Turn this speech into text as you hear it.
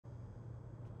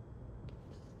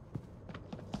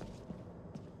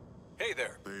Hey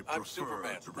there, They I'm prefer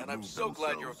Superman, to and I'm remove so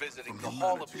glad you're themselves visiting from the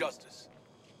Hall of humanity. Justice.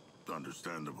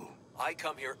 Understandable. I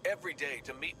come here every day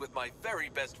to meet with my very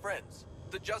best friends,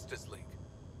 the Justice League.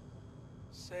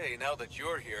 Say, now that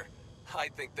you're here, I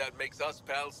think that makes us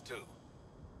pals too.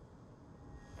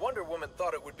 Wonder Woman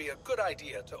thought it would be a good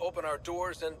idea to open our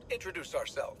doors and introduce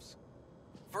ourselves.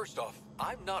 First off,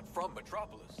 I'm not from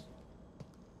Metropolis.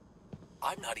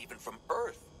 I'm not even from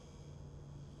Earth.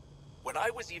 When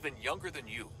I was even younger than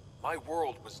you, my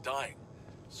world was dying.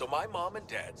 So my mom and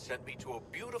dad sent me to a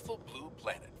beautiful blue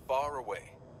planet far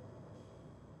away.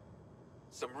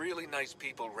 Some really nice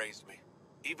people raised me,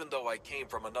 even though I came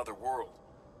from another world,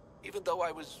 even though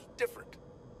I was different.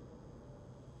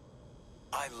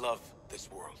 I love this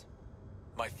world,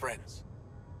 my friends,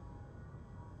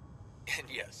 and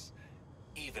yes,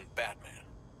 even Batman.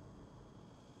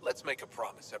 Let's make a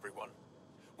promise, everyone.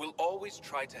 We'll always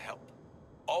try to help.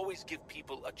 Always give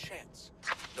people a chance,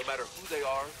 no matter who they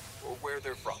are or where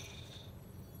they're from.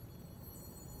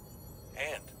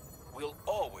 And we'll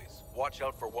always watch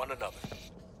out for one another.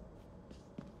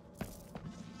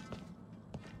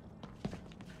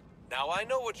 Now I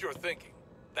know what you're thinking.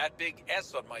 That big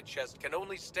S on my chest can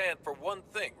only stand for one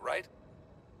thing, right?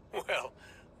 Well,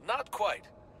 not quite.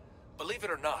 Believe it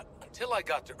or not, until I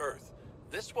got to Earth,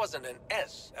 this wasn't an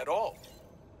S at all.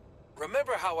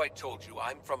 Remember how I told you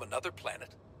I'm from another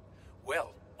planet?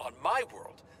 Well, on my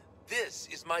world, this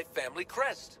is my family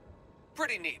crest.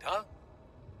 Pretty neat, huh?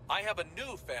 I have a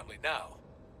new family now.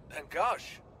 And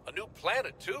gosh, a new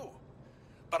planet too.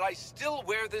 But I still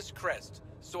wear this crest,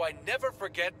 so I never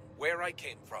forget where I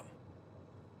came from.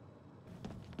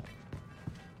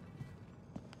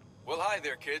 Well, hi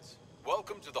there, kids.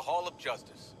 Welcome to the Hall of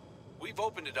Justice. We've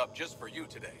opened it up just for you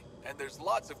today, and there's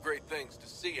lots of great things to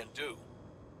see and do.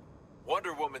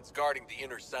 Wonder Woman's guarding the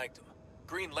inner sanctum.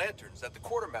 Green Lantern's at the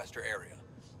Quartermaster area.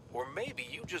 Or maybe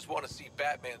you just want to see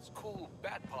Batman's cool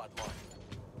Batpod line.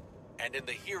 And in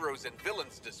the Heroes and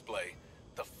Villains display,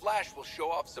 the Flash will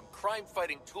show off some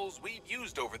crime-fighting tools we've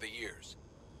used over the years,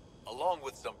 along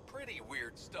with some pretty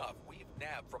weird stuff we've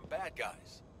nabbed from bad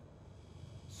guys.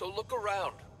 So look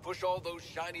around, push all those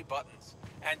shiny buttons,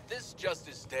 and this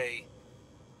Justice Day,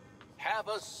 have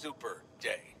a super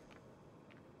day.